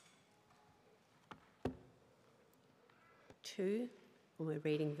2, and we're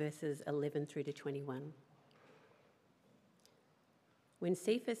reading verses 11 through to 21. When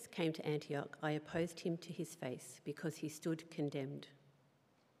Cephas came to Antioch, I opposed him to his face because he stood condemned.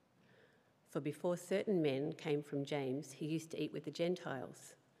 For before certain men came from James, he used to eat with the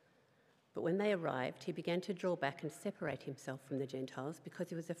Gentiles. But when they arrived, he began to draw back and separate himself from the Gentiles because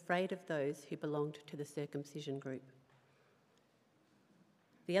he was afraid of those who belonged to the circumcision group.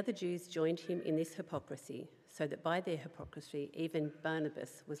 The other Jews joined him in this hypocrisy, so that by their hypocrisy even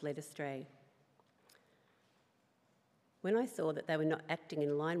Barnabas was led astray. When I saw that they were not acting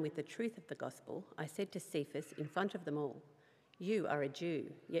in line with the truth of the gospel, I said to Cephas in front of them all, "You are a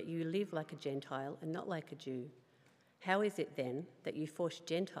Jew, yet you live like a Gentile and not like a Jew. How is it then that you force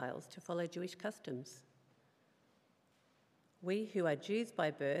Gentiles to follow Jewish customs? We who are Jews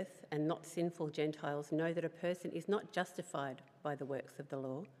by birth and not sinful Gentiles know that a person is not justified by the works of the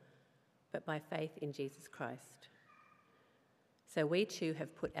law, but by faith in Jesus Christ. So we too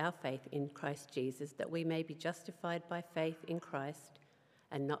have put our faith in Christ Jesus, that we may be justified by faith in Christ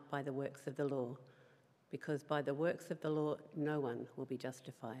and not by the works of the law, because by the works of the law no one will be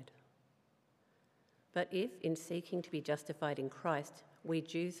justified. But if, in seeking to be justified in Christ, we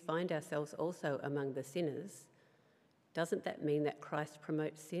Jews find ourselves also among the sinners, doesn't that mean that Christ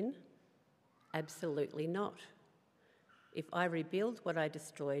promotes sin? Absolutely not. If I rebuild what I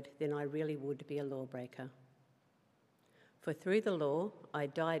destroyed, then I really would be a lawbreaker. For through the law I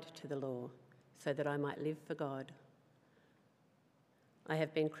died to the law, so that I might live for God. I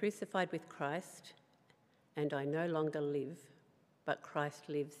have been crucified with Christ, and I no longer live, but Christ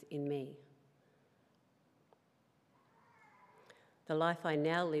lives in me. The life I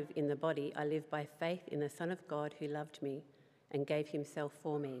now live in the body, I live by faith in the Son of God who loved me and gave himself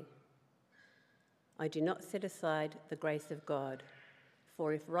for me. I do not set aside the grace of God,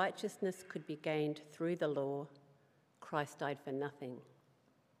 for if righteousness could be gained through the law, Christ died for nothing.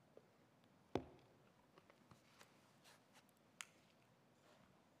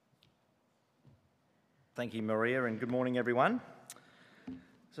 Thank you, Maria, and good morning, everyone.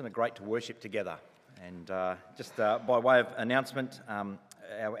 Isn't it great to worship together? And just by way of announcement,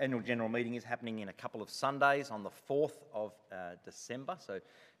 our annual general meeting is happening in a couple of Sundays on the 4th of December, so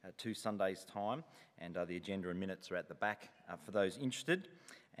 2 Sundays' time, and the agenda and minutes are at the back for those interested.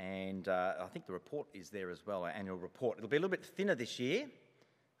 And I think the report is there as well, our annual report. It'll be a little bit thinner this year,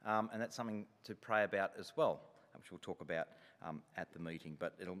 and that's something to pray about as well, which we'll talk about at the meeting,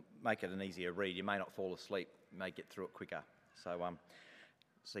 but it'll make it an easier read. You may not fall asleep, you may get through it quicker. So,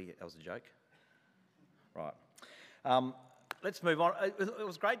 see, that was a joke. Right. Let's move on. It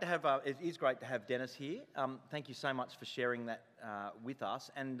was great to have. It is great to have Dennis here. Thank you so much for sharing that with us.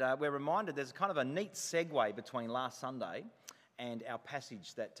 And we're reminded there's kind of a neat segue between last Sunday and our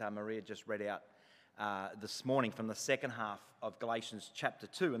passage that Maria just read out this morning from the second half of Galatians chapter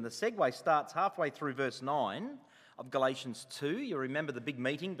 2. And the segue starts halfway through verse 9 of Galatians 2. You remember the big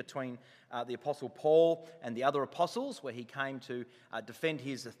meeting between the Apostle Paul and the other apostles, where he came to defend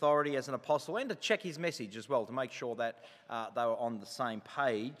his authority as an apostle and to check his message as well, to make sure that they were on the same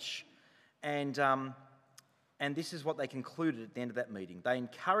page. And this is what they concluded at the end of that meeting. They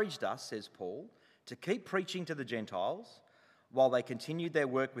encouraged us, says Paul, to keep preaching to the Gentiles while they continued their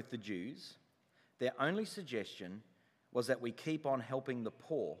work with the Jews. Their only suggestion was that we keep on helping the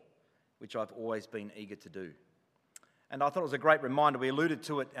poor, which I've always been eager to do. And I thought it was a great reminder. We alluded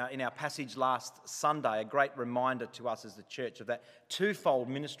to it in our passage last Sunday, a great reminder to us as the church of that twofold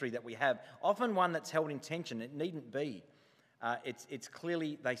ministry that we have, often one that's held in tension. It needn't be. It's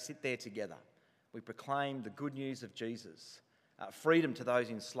clearly they sit there together. We proclaim the good news of Jesus, freedom to those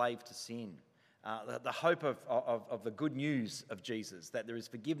enslaved to sin, the hope of the good news of Jesus, that there is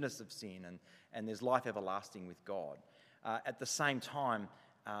forgiveness of sin and there's life everlasting with God. At the same time,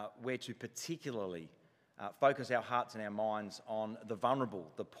 we're to particularly focus our hearts and our minds on the vulnerable,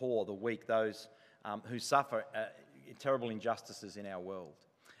 the poor, the weak, those who suffer terrible injustices in our world.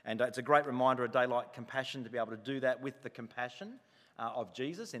 And it's a great reminder, a day like Compassion, to be able to do that with the compassion of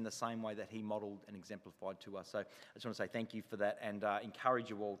Jesus in the same way that he modelled and exemplified to us. So I just want to say thank you for that, and encourage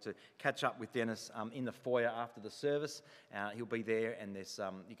you all to catch up with Dennis in the foyer after the service. He'll be there, and there's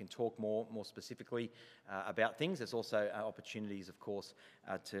you can talk more specifically about things. There's also opportunities, of course,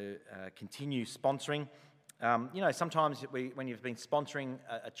 to continue sponsoring. Sometimes when you've been sponsoring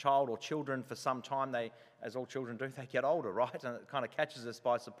a child or children for some time, they, as all children do, they get older, right? And it kind of catches us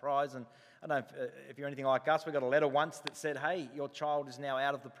by surprise. And I don't know if you're anything like us, we got a letter once that said, hey, your child is now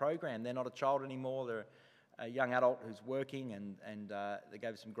out of the program. They're not a child anymore. They're a young adult who's working, and they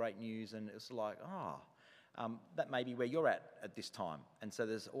gave us some great news. And it's like, that may be where you're at this time. And so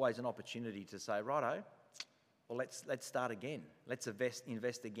there's always an opportunity to say, righto, well, let's start again. Let's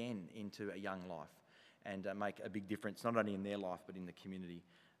invest again into a young life and make a big difference, not only in their life, but in the community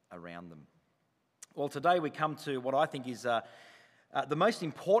around them. Well, today we come to what I think is the most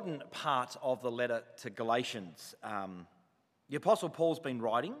important part of the letter to Galatians. The Apostle Paul's been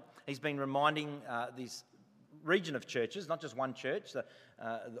writing. He's been reminding this region of churches, not just one church,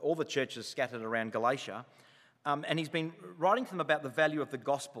 all the churches scattered around Galatia. And he's been writing to them about the value of the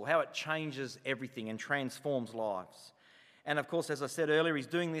gospel, how it changes everything and transforms lives. And of course, as I said earlier, he's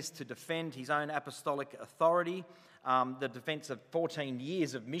doing this to defend his own apostolic authority, the defence of 14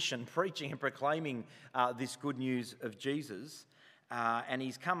 years of mission, preaching and proclaiming this good news of Jesus. And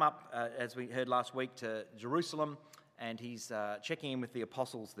he's come up, as we heard last week, to Jerusalem, and he's checking in with the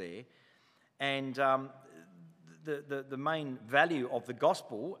apostles there. And the main value of the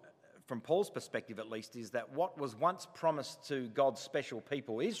gospel, from Paul's perspective at least, is that what was once promised to God's special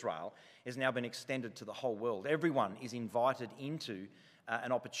people, Israel, has now been extended to the whole world. Everyone is invited into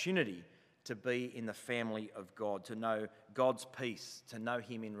an opportunity to be in the family of God, to know God's peace, to know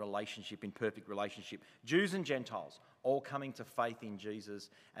him in relationship, in perfect relationship. Jews and Gentiles, all coming to faith in Jesus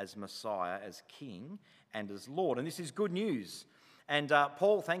as Messiah, as King, and as Lord. And this is good news. And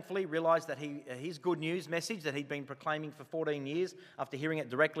Paul, thankfully, realised that his good news message that he'd been proclaiming for 14 years after hearing it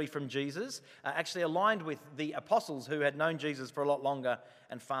directly from Jesus actually aligned with the apostles who had known Jesus for a lot longer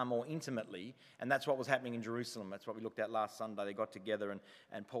and far more intimately. And that's what was happening in Jerusalem. That's what we looked at last Sunday. They got together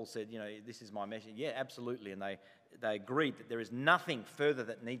and Paul said, this is my message. Yeah, absolutely. And they agreed that there is nothing further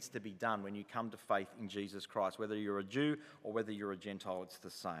that needs to be done when you come to faith in Jesus Christ. Whether you're a Jew or whether you're a Gentile, it's the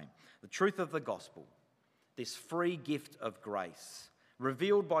same. The truth of the gospel, this free gift of grace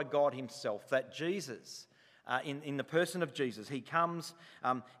revealed by God himself, that Jesus, in the person of Jesus, he comes,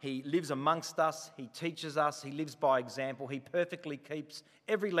 he lives amongst us, he teaches us, he lives by example, he perfectly keeps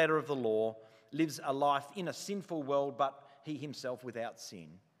every letter of the law, lives a life in a sinful world, but he himself without sin.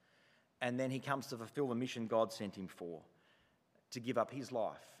 And then he comes to fulfill the mission God sent him for, to give up his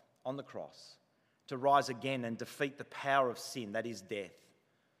life on the cross, to rise again and defeat the power of sin, that is death,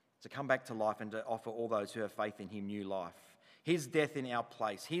 to come back to life and to offer all those who have faith in him new life. His death in our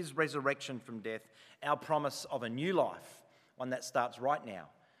place, his resurrection from death, our promise of a new life, one that starts right now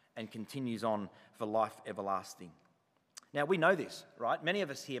and continues on for life everlasting. Now, we know this, right? Many of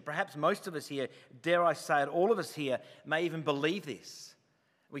us here, perhaps most of us here, dare I say it, all of us here may even believe this.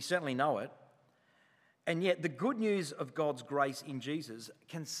 We certainly know it. And yet the good news of God's grace in Jesus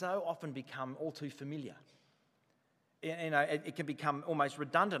can so often become all too familiar. It can become almost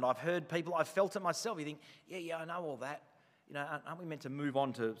redundant. I've heard people, I've felt it myself. You think, yeah, I know all that. Aren't we meant to move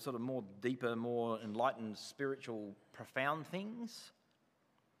on to sort of more deeper, more enlightened, spiritual, profound things?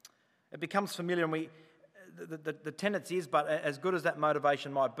 It becomes familiar, and the tendency is, but as good as that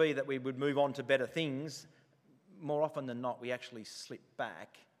motivation might be, that we would move on to better things, more often than not, we actually slip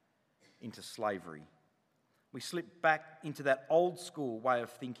back into slavery. We slip back into that old school way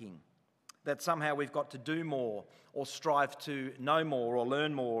of thinking, that somehow we've got to do more or strive to know more or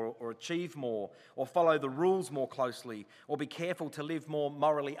learn more or achieve more or follow the rules more closely or be careful to live more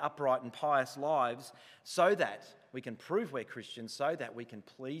morally upright and pious lives so that we can prove we're Christians, so that we can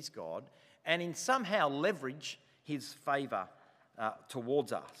please God and in somehow leverage his favour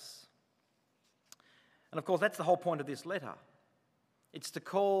towards us. And of course, that's the whole point of this letter. It's to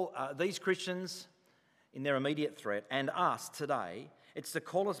call these Christians in their immediate threat and us today, it's to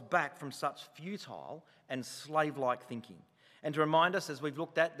call us back from such futile and slave-like thinking and to remind us, as we've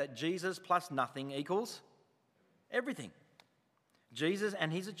looked at, that Jesus plus nothing equals everything. Jesus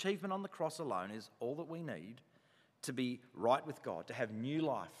and his achievement on the cross alone is all that we need to be right with God, to have new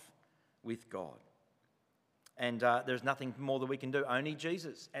life with God. And there's nothing more that we can do. Only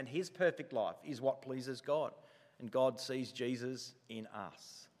Jesus and his perfect life is what pleases God. And God sees Jesus in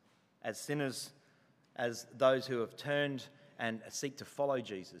us as sinners, as those who have turned and seek to follow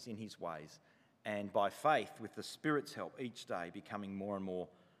Jesus in his ways, and by faith, with the Spirit's help, each day becoming more and more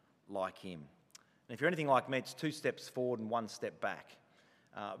like him. And if you're anything like me, it's 2 steps forward and 1 step back,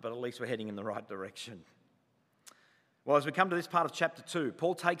 but at least we're heading in the right direction. Well, as we come to this part of chapter 2,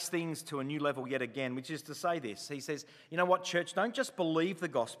 Paul takes things to a new level yet again, which is to say this. He says, you know what, church, don't just believe the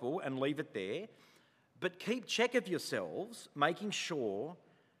gospel and leave it there, but keep check of yourselves, making sure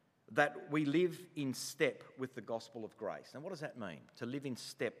that we live in step with the gospel of grace. Now, what does that mean, to live in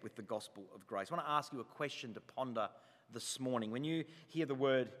step with the gospel of grace? I want to ask you a question to ponder this morning. When you hear the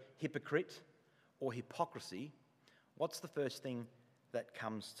word hypocrite or hypocrisy, what's the first thing that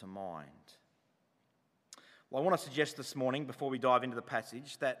comes to mind? Well, I want to suggest this morning, before we dive into the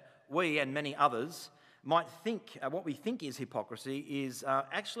passage, that we and many others might think what we think is hypocrisy is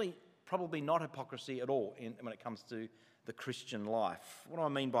actually probably not hypocrisy at all when it comes to the Christian life. What do I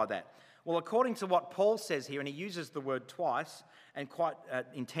mean by that? Well, according to what Paul says here, and he uses the word twice and quite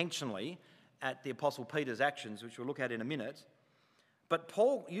intentionally at the Apostle Peter's actions, which we'll look at in a minute, but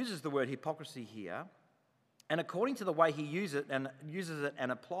Paul uses the word hypocrisy here, and according to the way he uses it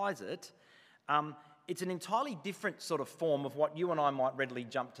and applies it, it's an entirely different sort of form of what you and I might readily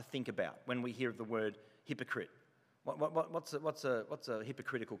jump to think about when we hear of the word hypocrite. What's a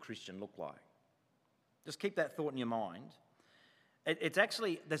hypocritical Christian look like? Just keep that thought in your mind. It's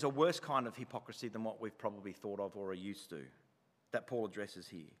actually, there's a worse kind of hypocrisy than what we've probably thought of or are used to that Paul addresses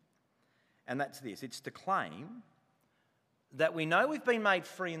here. And that's this. It's to claim that we know we've been made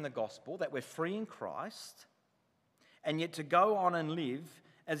free in the gospel, that we're free in Christ, and yet to go on and live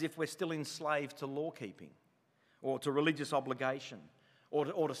as if we're still enslaved to law-keeping or to religious obligation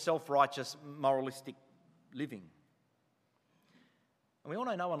or to self-righteous moralistic living. And we all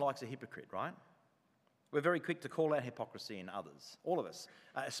know no one likes a hypocrite, right? We're very quick to call out hypocrisy in others, all of us,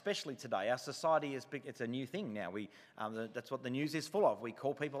 especially today. Our society is big, it's a new thing now. That's what the news is full of. We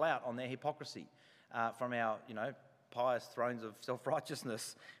call people out on their hypocrisy from our, pious thrones of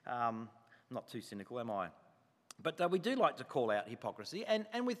self-righteousness. Not too cynical, am I? But we do like to call out hypocrisy,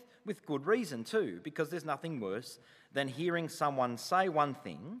 and with good reason too, because there's nothing worse than hearing someone say one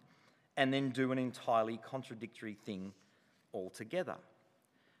thing and then do an entirely contradictory thing altogether.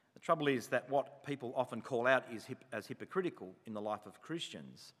 The trouble is that what people often call out as hypocritical in the life of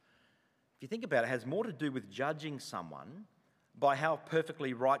Christians, if you think about it, has more to do with judging someone by how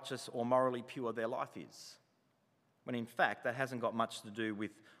perfectly righteous or morally pure their life is, when in fact that hasn't got much to do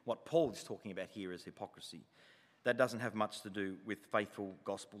with what Paul is talking about here as hypocrisy. That doesn't have much to do with faithful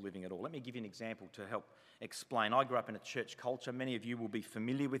gospel living at all. Let me give you an example to help explain. I grew up in a church culture. Many of you will be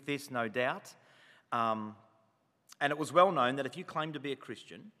familiar with this, no doubt. And it was well known that if you claimed to be a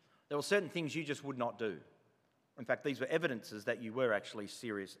Christian, there were certain things you just would not do. In fact, these were evidences that you were actually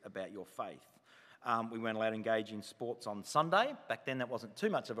serious about your faith. We weren't allowed to engage in sports on Sunday. Back then that wasn't too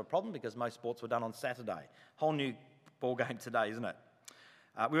much of a problem because most sports were done on Saturday. Whole new ball game today, isn't it?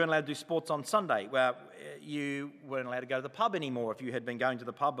 We weren't allowed to do sports on Sunday. Well, you weren't allowed to go to the pub anymore if you had been going to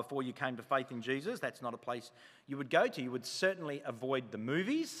the pub before you came to faith in Jesus. That's not a place you would go to. You would certainly avoid the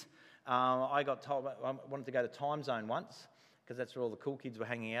movies. I got told I wanted to go to Time Zone once because that's where all the cool kids were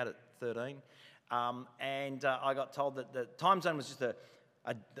hanging out at 13. And I got told that the Time Zone was just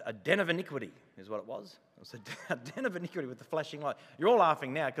a den of iniquity, is what it was. It was a den of iniquity with the flashing light. You're all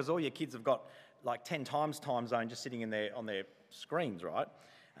laughing now because all your kids have got like 10 times Time Zone just sitting on their screens, right?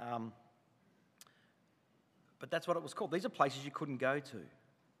 But that's what it was called. These are places you couldn't go to.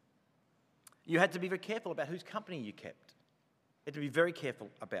 You had to be very careful about whose company you kept. You had to be very careful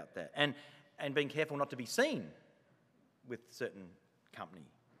about that. And being careful not to be seen with certain company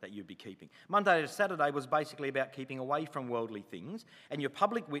that you'd be keeping. Monday to Saturday was basically about keeping away from worldly things and your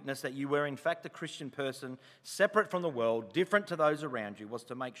public witness that you were in fact a Christian person, separate from the world, different to those around you, was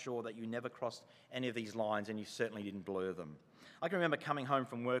to make sure that you never crossed any of these lines and you certainly didn't blur them. I can remember coming home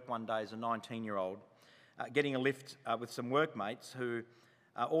from work one day as a 19-year-old, getting a lift with some workmates who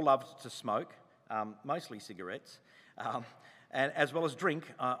all loved to smoke, mostly cigarettes, and as well as drink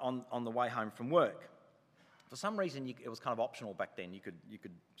on the way home from work. For some reason, it was kind of optional back then. You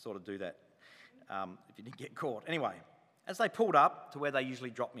could sort of do that if you didn't get caught. Anyway, as they pulled up to where they usually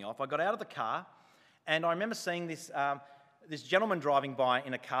drop me off, I got out of the car, and I remember seeing this gentleman driving by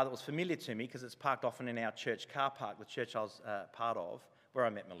in a car that was familiar to me because it's parked often in our church car park, the church I was part of, where I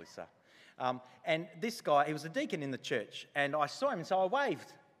met Melissa. And this guy, he was a deacon in the church, and I saw him, and so I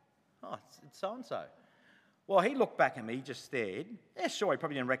waved. Oh, it's so-and-so. Well, he looked back at me, just stared. Yeah, sure, he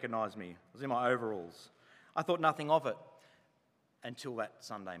probably didn't recognise me. I was in my overalls. I thought nothing of it until that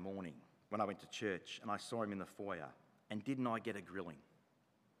Sunday morning when I went to church and I saw him in the foyer. And didn't I get a grilling?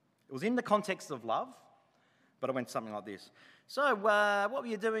 It was in the context of love, but it went something like this. So, what were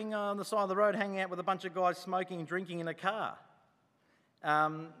you doing on the side of the road hanging out with a bunch of guys smoking and drinking in a car?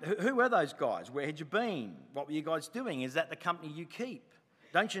 Who were those guys? Where had you been? What were you guys doing? Is that the company you keep?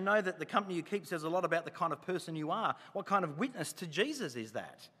 Don't you know that the company you keep says a lot about the kind of person you are? What kind of witness to Jesus is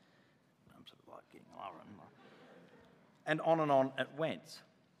that? I'm sort of like getting iron. And on it went.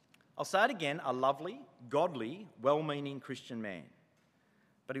 I'll say it again, a lovely, godly, well-meaning Christian man.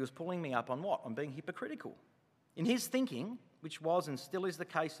 But he was pulling me up on what? On being hypocritical. In his thinking, which was and still is the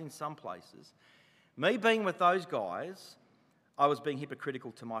case in some places, me being with those guys, I was being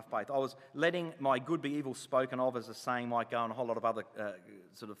hypocritical to my faith. I was letting my good be evil spoken of, as a saying might go, and a whole lot of other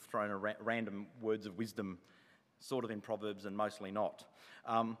sort of thrown around random words of wisdom, sort of in Proverbs and mostly not.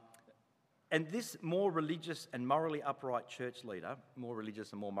 And this more religious and morally upright church leader, more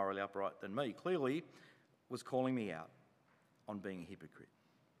religious and more morally upright than me, clearly was calling me out on being a hypocrite.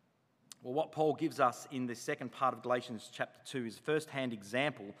 Well, what Paul gives us in the second part of Galatians chapter 2 is a first-hand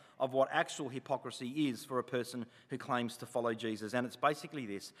example of what actual hypocrisy is for a person who claims to follow Jesus. And it's basically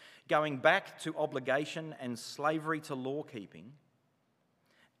this: going back to obligation and slavery to law-keeping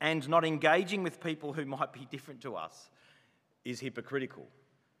and not engaging with people who might be different to us is hypocritical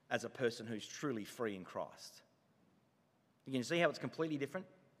as a person who's truly free in Christ. You can see how it's completely different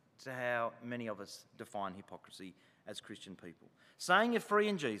to how many of us define hypocrisy as Christian people. Saying you're free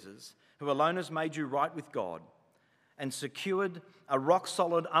in Jesus, who alone has made you right with God and secured a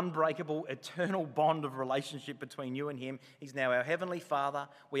rock-solid, unbreakable, eternal bond of relationship between you and him. He's now our heavenly Father.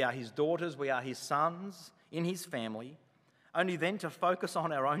 We are his daughters. We are his sons in his family. Only then to focus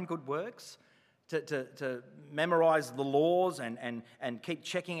on our own good works, to memorise the laws and keep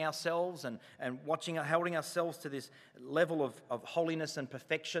checking ourselves and holding ourselves to this level of holiness and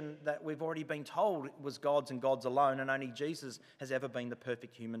perfection that we've already been told was God's and God's alone, and only Jesus has ever been the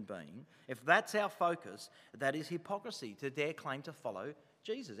perfect human being. If that's our focus, that is hypocrisy, to dare claim to follow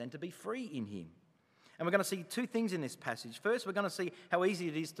Jesus and to be free in him. And we're going to see two things in this passage. First, we're going to see how easy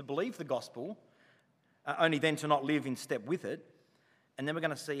it is to believe the gospel, only then to not live in step with it. And then we're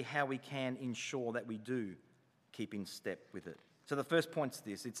going to see how we can ensure that we do keep in step with it. So the first point's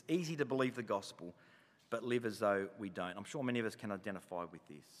this: it's easy to believe the gospel, but live as though we don't. I'm sure many of us can identify with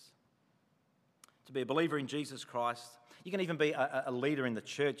this. To be a believer in Jesus Christ, you can even be a leader in the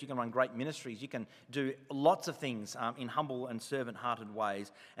church. You can run great ministries. You can do lots of things in humble and servant-hearted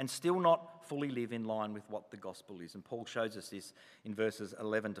ways and still not fully live in line with what the gospel is. And Paul shows us this in verses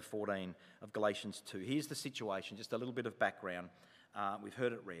 11 to 14 of Galatians 2. Here's the situation, just a little bit of background. We've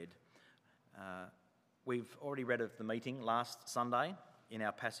heard it read. We've already read of the meeting last Sunday in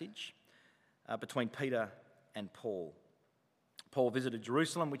our passage between Peter and Paul. Paul visited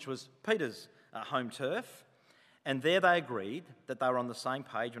Jerusalem, which was Peter's home turf, and there they agreed that they were on the same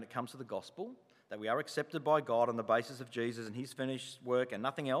page when it comes to the gospel, that we are accepted by God on the basis of Jesus and his finished work and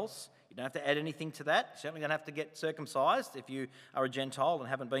nothing else. You don't have to add anything to that. You certainly don't have to get circumcised if you are a Gentile and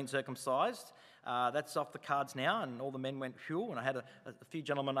haven't been circumcised. That's off the cards now, and all the men went, phew. And I had a few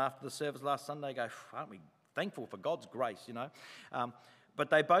gentlemen after the service last Sunday go, aren't we thankful for God's grace, you know? But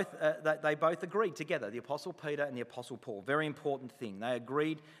they both agreed together, the Apostle Peter and the Apostle Paul. Very important thing. They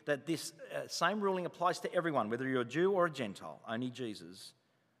agreed that this same ruling applies to everyone, whether you're a Jew or a Gentile. Only Jesus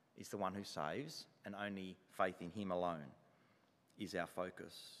is the one who saves, and only faith in him alone is our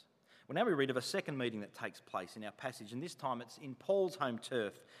focus. Well, now we read of a second meeting that takes place in our passage, and this time it's in Paul's home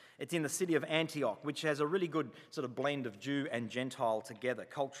turf. It's in the city of Antioch, which has a really good sort of blend of Jew and Gentile together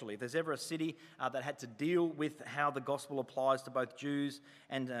culturally. If there's ever a city that had to deal with how the gospel applies to both Jews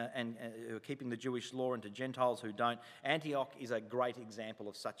and who are keeping the Jewish law and to Gentiles who don't, Antioch is a great example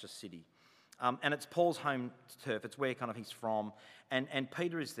of such a city. And it's Paul's home turf. It's where kind of he's from. And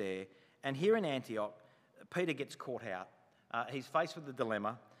Peter is there. And here in Antioch, Peter gets caught out. He's faced with the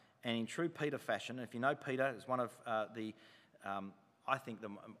dilemma. And in true Peter fashion, if you know Peter, is one of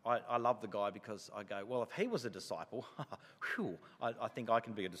I love the guy because I go, well, if he was a disciple, I think I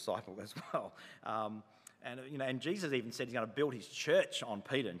can be a disciple as well. And Jesus even said he's going to build his church on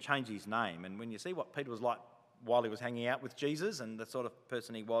Peter and change his name. And when you see what Peter was like while he was hanging out with Jesus and the sort of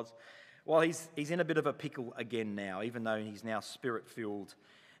person he was, well, he's in a bit of a pickle again now, even though he's now spirit-filled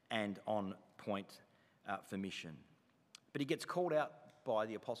and on point for mission. But he gets called out by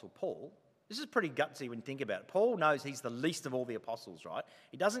the Apostle Paul. This is pretty gutsy when you think about it. Paul knows he's the least of all the apostles, right?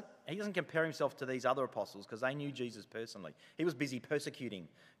 He doesn't compare himself to these other apostles because they knew Jesus personally. He was busy persecuting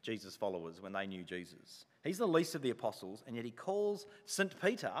Jesus' followers when they knew Jesus. He's the least of the apostles, and yet he calls St.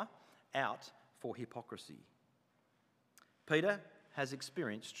 Peter out for hypocrisy. Peter has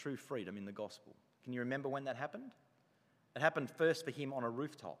experienced true freedom in the gospel. Can you remember when that happened? It happened first for him on a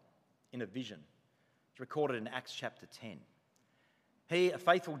rooftop in a vision. It's recorded in Acts chapter 10. He, a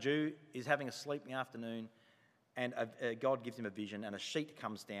faithful Jew, is having a sleep in the afternoon, and God gives him a vision, and a sheet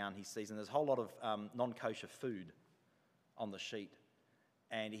comes down, he sees, and there's a whole lot of non-kosher food on the sheet.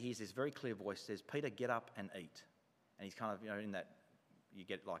 And he hears this very clear voice says, Peter, get up and eat. And he's kind of, in that, you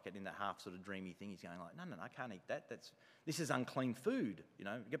get like it in that half sort of dreamy thing. He's going like, no, I can't eat that. This is unclean food,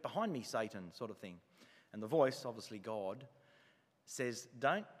 get behind me, Satan, sort of thing. And the voice, obviously God, says,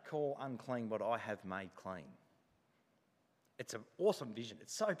 don't call unclean what I have made clean. It's an awesome vision.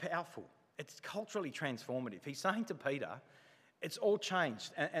 It's so powerful. It's culturally transformative. He's saying to Peter, It's all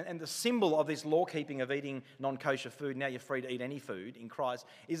changed. And the symbol of this law keeping of eating non-kosher food, now you're free to eat any food in Christ,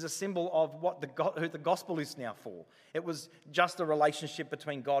 is a symbol of who the gospel is now for. It was just a relationship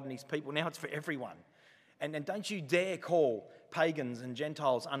between God and his people. Now it's for everyone. And don't you dare call pagans and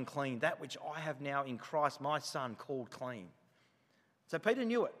Gentiles unclean, that which I have now in Christ, my Son, called clean. So Peter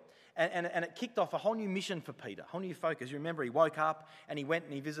knew it. And it kicked off a whole new mission for Peter, a whole new focus. You remember he woke up and he went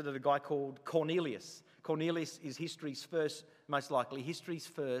and he visited a guy called Cornelius. Cornelius is most likely history's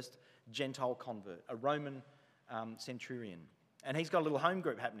first Gentile convert, a Roman centurion. And he's got a little home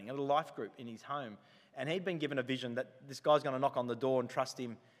group happening, a little life group in his home. And he'd been given a vision that this guy's going to knock on the door and trust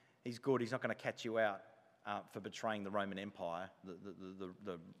him. He's good. He's not going to catch you out for betraying the Roman Empire,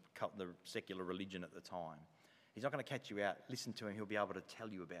 the secular religion at the time. He's not going to catch you out. Listen to him. He'll be able to tell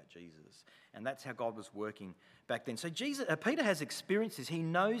you about Jesus. And that's how God was working back then. So Peter has experienced this. He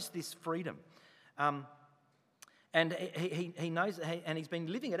knows this freedom. And he knows, and he's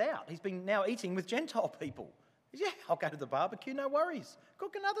been living it out. He's been now eating with Gentile people. Yeah, I'll go to the barbecue, no worries.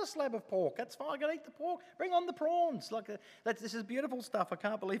 Cook another slab of pork. That's fine. I can eat the pork. Bring on the prawns. This is beautiful stuff. I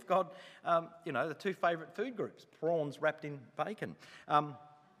can't believe God, the two favourite food groups, prawns wrapped in bacon.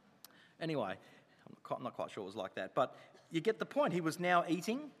 Anyway, I'm not quite sure it was like that. But you get the point. He was now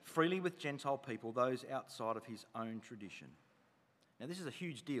eating freely with Gentile people, those outside of his own tradition. Now, this is a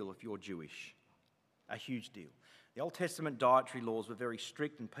huge deal if you're Jewish. A huge deal. The Old Testament dietary laws were very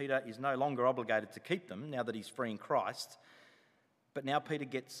strict, and Peter is no longer obligated to keep them now that he's free in Christ. But now Peter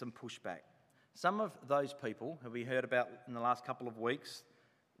gets some pushback. Some of those people who we heard about in the last couple of weeks,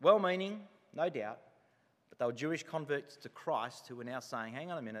 well-meaning, no doubt, but they were Jewish converts to Christ who were now saying, hang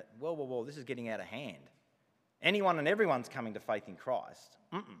on a minute, whoa, this is getting out of hand. Anyone and everyone's coming to faith in Christ.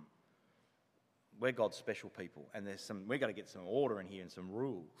 We're God's special people, and we've got to get some order in here and some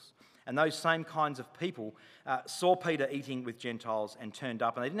rules. And those same kinds of people saw Peter eating with Gentiles and turned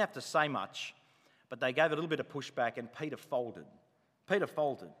up, and they didn't have to say much, but they gave a little bit of pushback, and Peter folded.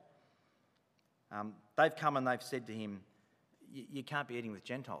 They've come and they've said to him, you can't be eating with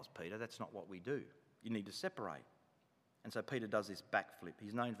Gentiles, Peter. That's not what we do. You need to separate. And so Peter does this backflip.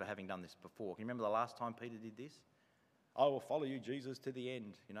 He's known for having done this before. Can you remember the last time Peter did this? I will follow you, Jesus, to the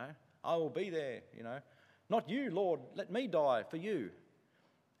end, I will be there, Not you, Lord, let me die for you.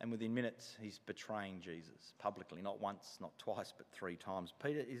 And within minutes, he's betraying Jesus publicly, not once, not twice, but 3 times.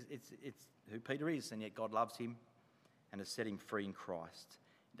 It's who Peter is, and yet God loves him and has set him free in Christ.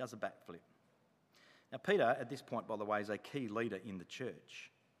 He does a backflip. Now, Peter, at this point, by the way, is a key leader in the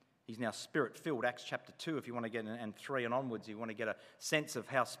church. He's now Spirit-filled. Acts chapter 2, if you want to get, and 3 and onwards, you want to get a sense of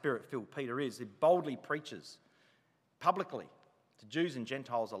how Spirit-filled Peter is. He boldly preaches publicly to Jews and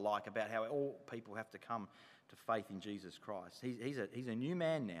Gentiles alike about how all people have to come to faith in Jesus Christ. He's a new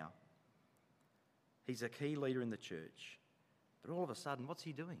man now. He's a key leader in the church. But all of a sudden, what's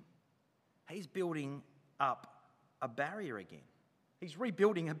he doing? He's building up a barrier again. He's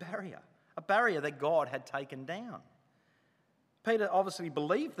rebuilding a barrier that God had taken down. Peter obviously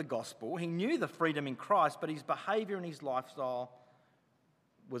believed the gospel. He knew the freedom in Christ, but his behaviour and his lifestyle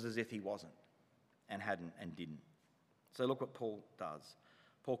was as if he wasn't and hadn't and didn't. So look what Paul does.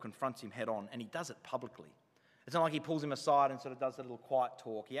 Paul confronts him head on, and he does it publicly. It's not like he pulls him aside and sort of does a little quiet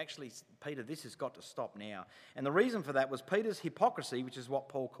talk. Peter, this has got to stop now. And the reason for that was Peter's hypocrisy, which is what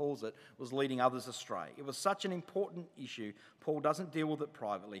Paul calls it, was leading others astray. It was such an important issue. Paul doesn't deal with it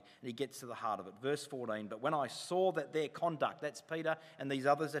privately, and he gets to the heart of it. Verse 14, but when I saw that their conduct, that's Peter and these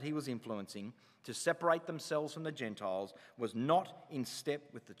others that he was influencing, to separate themselves from the Gentiles, was not in step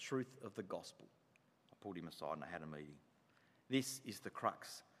with the truth of the gospel, I pulled him aside and I had a meeting. This is the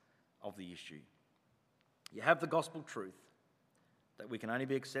crux of the issue. You have the gospel truth that we can only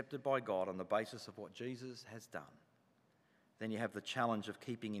be accepted by God on the basis of what Jesus has done. Then you have the challenge of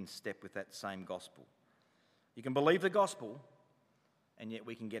keeping in step with that same gospel. You can believe the gospel, and yet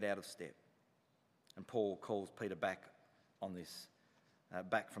we can get out of step. And Paul calls Peter back on this,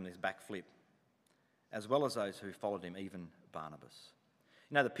 back from this backflip, as well as those who followed him, even Barnabas.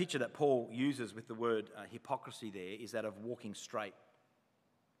 The picture that Paul uses with the word hypocrisy there is that of walking straight.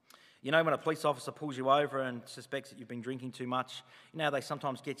 When a police officer pulls you over and suspects that you've been drinking too much, they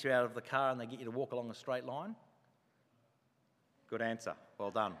sometimes get you out of the car and they get you to walk along a straight line? Good answer. Well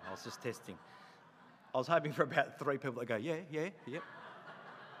done. I was just testing. I was hoping for about 3 people that go, yeah.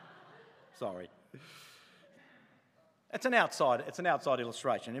 Sorry. It's an outside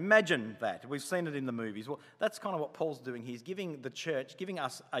illustration. Imagine that. We've seen it in the movies. Well, that's kind of what Paul's doing. He's giving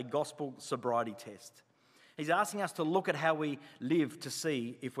us a gospel sobriety test. He's asking us to look at how we live to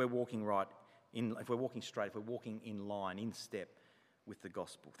see if we're walking right, if we're walking straight, if we're walking in line, in step with the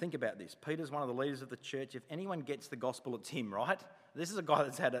gospel. Think about this. Peter's one of the leaders of the church. If anyone gets the gospel, it's him, right? This is a guy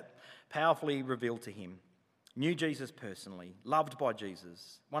that's had it powerfully revealed to him, knew Jesus personally, loved by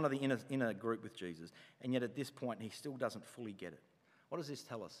Jesus, one of the inner group with Jesus, and yet at this point he still doesn't fully get it. What does this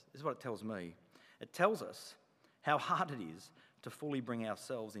tell us? This is what it tells me. It tells us how hard it is to fully bring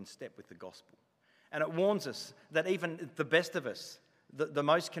ourselves in step with the gospel. And it warns us that even the best of us, the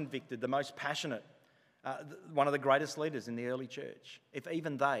most convicted, the most passionate, one of the greatest leaders in the early church, if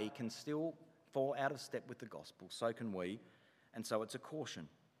even they can still fall out of step with the gospel, so can we. And so it's a caution.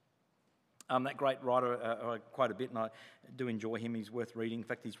 That great writer, quite a bit, and I do enjoy him. He's worth reading. In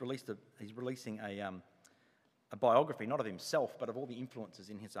fact, he's releasing a biography, not of himself, but of all the influences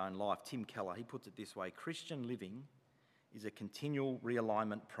in his own life. Tim Keller, he puts it this way: Christian living is a continual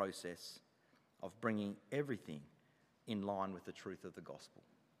realignment process of bringing everything in line with the truth of the gospel.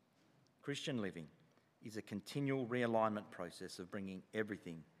 Christian living is a continual realignment process of bringing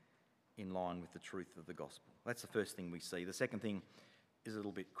everything in line with the truth of the gospel. That's the first thing we see. The second thing is a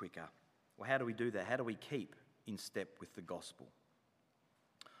little bit quicker. Well, how do we do that? How do we keep in step with the gospel?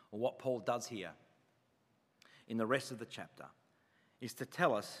 Well, what Paul does here in the rest of the chapter is to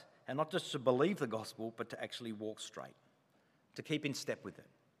tell us how not just to believe the gospel, but to actually walk straight, to keep in step with it.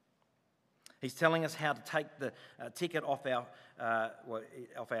 He's telling us how to take the ticket off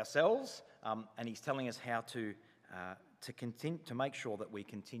ourselves, and he's telling us how to continue to make sure that we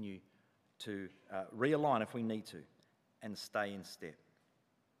continue to realign if we need to, and stay in step.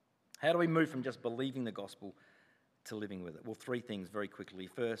 How do we move from just believing the gospel to living with it? Well, three things very quickly.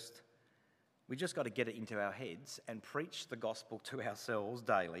 First, we just got to get it into our heads and preach the gospel to ourselves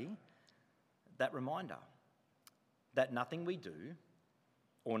daily. That reminder that nothing we do,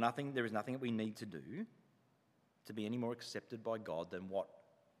 or there is nothing that we need to do to be any more accepted by God than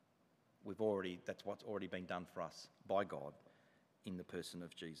that's what's already been done for us by God in the person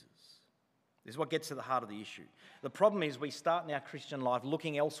of Jesus. This is what gets to the heart of the issue. The problem is we start in our Christian life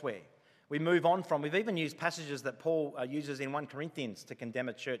looking elsewhere. We move on we've even used passages that Paul uses in 1 Corinthians to condemn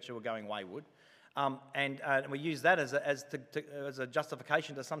a church who are going wayward. And we use that as a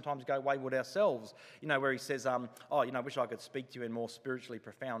justification to sometimes go wayward ourselves, where he says, I wish I could speak to you in more spiritually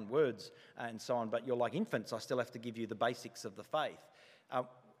profound words and so on, but you're like infants, I still have to give you the basics of the faith.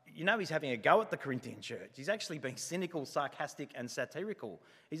 He's having a go at the Corinthian church. He's actually being cynical, sarcastic and satirical.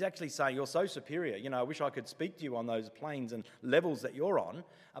 He's actually saying, you're so superior, I wish I could speak to you on those planes and levels that you're on,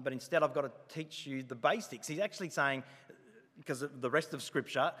 but instead I've got to teach you the basics. He's actually saying, because of the rest of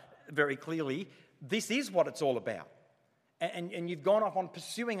Scripture, very clearly, this is what it's all about. And you've gone off on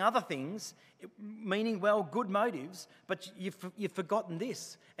pursuing other things, meaning good motives, but you've forgotten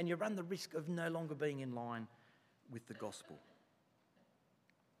this, and you run the risk of no longer being in line with the gospel.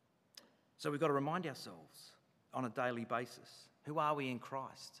 So we've got to remind ourselves on a daily basis, who are we in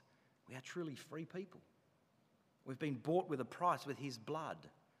Christ? We are truly free people. We've been bought with a price, with his blood.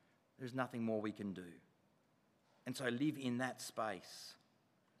 There's nothing more we can do. And so live in that space.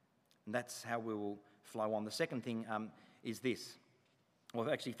 And that's how we will flow on. The second thing is this. Well,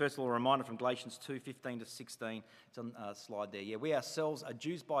 actually, first of all, a reminder from Galatians 2:15 to 16. It's on the slide there. Yeah, we ourselves are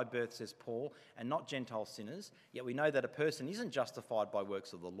Jews by birth, says Paul, and not Gentile sinners. Yet we know that a person isn't justified by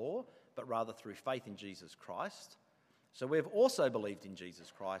works of the law, but rather through faith in Jesus Christ. So we have also believed in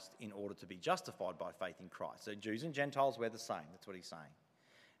Jesus Christ in order to be justified by faith in Christ. So Jews and Gentiles, we're the same. That's what he's saying.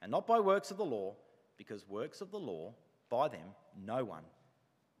 And not by works of the law, because works of the law, by them, no one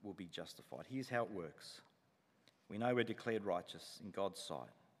will be justified. Here's how it works. We know we're declared righteous in God's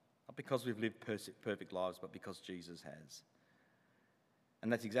sight, not because we've lived perfect lives, but because Jesus has.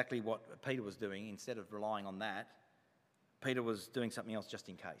 And that's exactly what Peter was doing. Instead of relying on that, Peter was doing something else just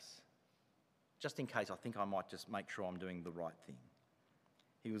in case. Just in case, I think I might just make sure I'm doing the right thing.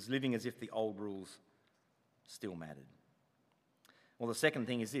 He was living as if the old rules still mattered. Well, the second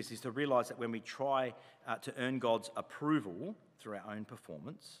thing is this, is to realise that when we try to earn God's approval through our own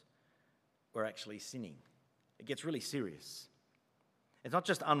performance, we're actually sinning. It gets really serious. It's not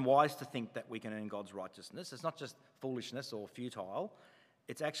just unwise to think that we can earn God's righteousness. It's not just foolishness or futile.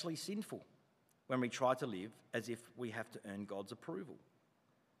 It's actually sinful when we try to live as if we have to earn God's approval,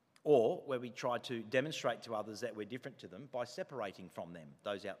 or where we try to demonstrate to others that we're different to them by separating from them,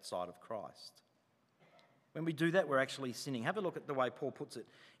 those outside of Christ. When we do that, we're actually sinning. Have a look at the way Paul puts it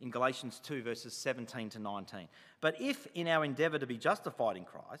in Galatians 2, verses 17 to 19. But if in our endeavour to be justified in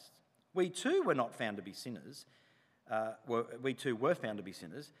Christ, we too were not found to be sinners, we too were found to be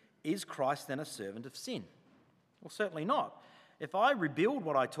sinners, is Christ then a servant of sin? Well, certainly not. If I rebuild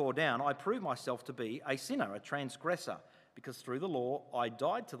what I tore down, I prove myself to be a sinner, a transgressor, because through the law I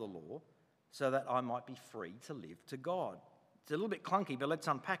died to the law so that I might be free to live to God. It's a little bit clunky, but let's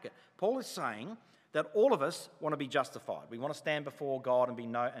unpack it. Paul is saying that all of us want to be justified. We want to stand before God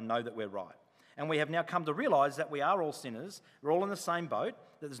and know that we're right. And we have now come to realise that we are all sinners. We're all in the same boat,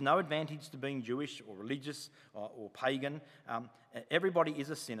 that there's no advantage to being Jewish or religious or pagan. Everybody is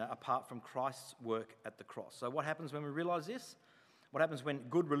a sinner apart from Christ's work at the cross. So what happens when we realise this? What happens when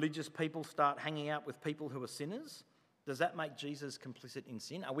good religious people start hanging out with people who are sinners? Does that make Jesus complicit in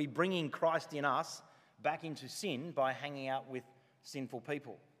sin? Are we bringing Christ in us back into sin by hanging out with sinful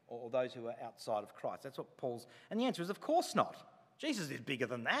people or those who are outside of Christ? That's what Paul's... And the answer is, of course not. Jesus is bigger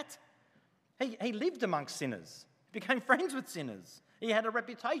than that. He lived amongst sinners. He became friends with sinners. He had a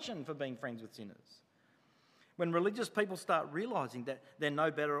reputation for being friends with sinners. When religious people start realising that they're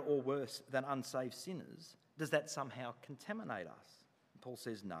no better or worse than unsaved sinners, does that somehow contaminate us? And Paul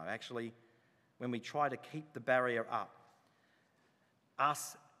says no. Actually, when we try to keep the barrier up,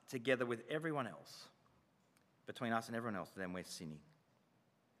 us together with everyone else, between us and everyone else, then we're sinning.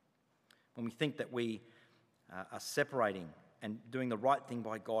 When we think that we are separating and doing the right thing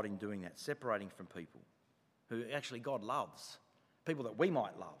by God in doing that, separating from people who actually God loves, people that we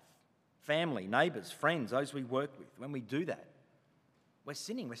might love, family, neighbours, friends, those we work with. When we do that, we're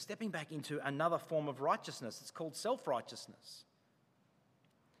sinning. We're stepping back into another form of righteousness. It's called self-righteousness.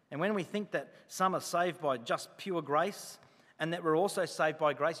 And when we think that some are saved by just pure grace and that we're also saved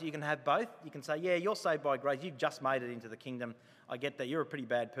by grace, you can have both. You can say, yeah, you're saved by grace. You've just made it into the kingdom. I get that. You're a pretty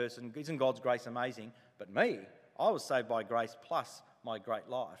bad person. Isn't God's grace amazing? But me, I was saved by grace plus my great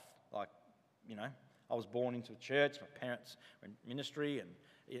life. Like, I was born into a church. My parents were in ministry. And,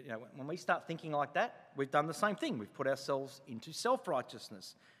 when we start thinking like that, we've done the same thing. We've put ourselves into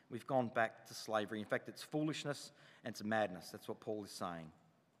self-righteousness. We've gone back to slavery. In fact, it's foolishness and it's madness. That's what Paul is saying.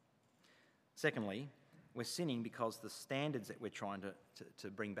 Secondly, we're sinning because the standards that we're trying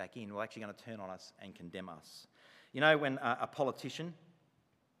to bring back in are actually going to turn on us and condemn us. When a politician...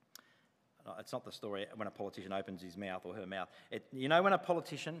 It's not the story when a politician opens his mouth or her mouth. When a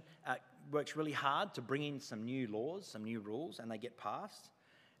politician works really hard to bring in some new laws, some new rules, and they get passed,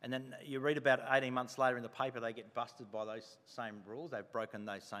 and then you read about it 18 months later in the paper, they get busted by those same rules. They've broken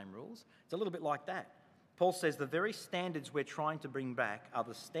those same rules. It's a little bit like that. Paul says the very standards we're trying to bring back are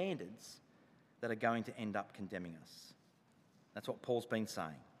the standards that are going to end up condemning us. That's what Paul's been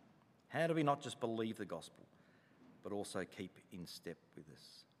saying. How do we not just believe the gospel, but also keep in step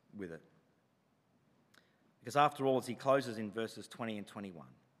with it? Because after all, as he closes in verses 20 and 21,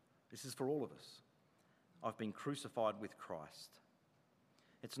 this is for all of us. I've been crucified with Christ.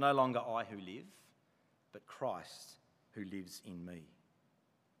 It's no longer I who live, but Christ who lives in me.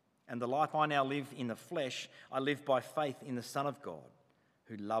 And the life I now live in the flesh, I live by faith in the Son of God,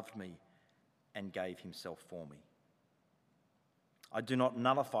 who loved me and gave himself for me. I do not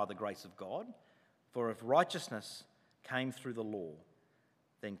nullify the grace of God, for if righteousness came through the law,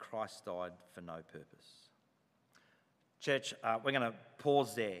 then Christ died for no purpose. Church, we're going to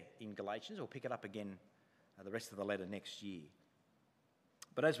pause there in Galatians. We'll pick it up again the rest of the letter next year.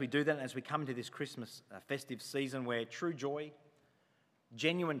 But as we do that, as we come into this Christmas festive season where true joy,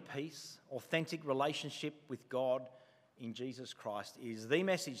 genuine peace, authentic relationship with God in Jesus Christ is the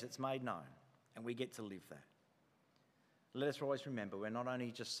message that's made known, and we get to live that. Let us always remember we're not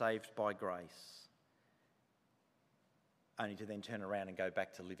only just saved by grace, only to then turn around and go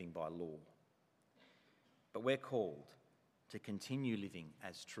back to living by law, but we're called to continue living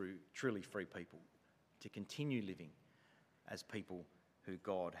as truly free people, to continue living as people who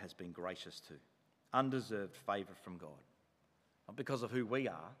God has been gracious to, undeserved favour from God, not because of who we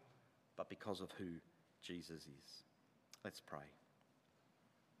are, but because of who Jesus is. Let's pray.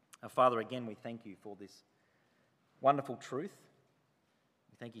 Our Father, again, we thank you for this wonderful truth.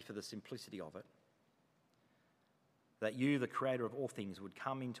 We thank you for the simplicity of it, that you, the creator of all things, would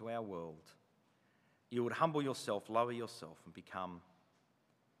come into our world. You would humble yourself, lower yourself, and become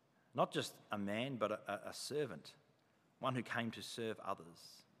not just a man, but a servant, one who came to serve others.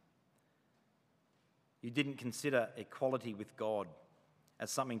 You didn't consider equality with God as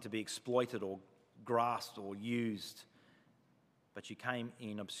something to be exploited or grasped or used, but you came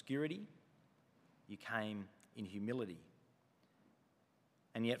in obscurity, you came in humility.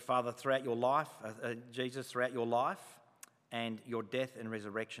 And yet, Father, throughout your life, Jesus, throughout your life and your death and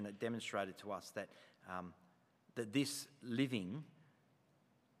resurrection, it demonstrated to us that this living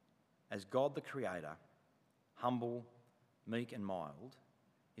as God the Creator, humble, meek and mild,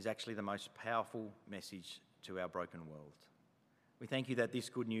 is actually the most powerful message to our broken world. We thank you that this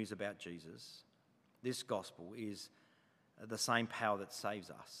good news about Jesus, this gospel, is the same power that saves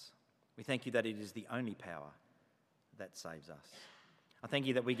us. We thank you that it is the only power that saves us. I thank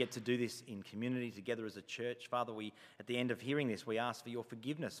you that we get to do this in community together as a church. Father, at the end of hearing this, we ask for your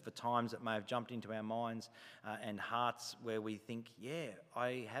forgiveness for times that may have jumped into our minds and hearts where we think, yeah,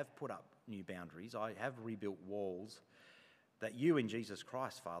 I have put up new boundaries, I have rebuilt walls that you in Jesus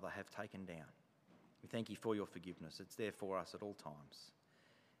Christ, Father, have taken down. We thank you for your forgiveness. It's there for us at all times.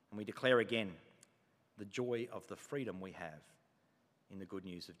 And we declare again the joy of the freedom we have in the good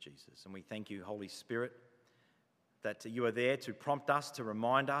news of Jesus. And we thank you, Holy Spirit, that you are there to prompt us, to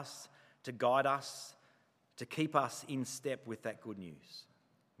remind us, to guide us, to keep us in step with that good news.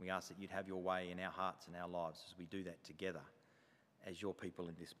 We ask that you'd have your way in our hearts and our lives as we do that together as your people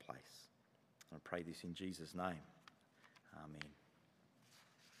in this place. I pray this in Jesus' name. Amen.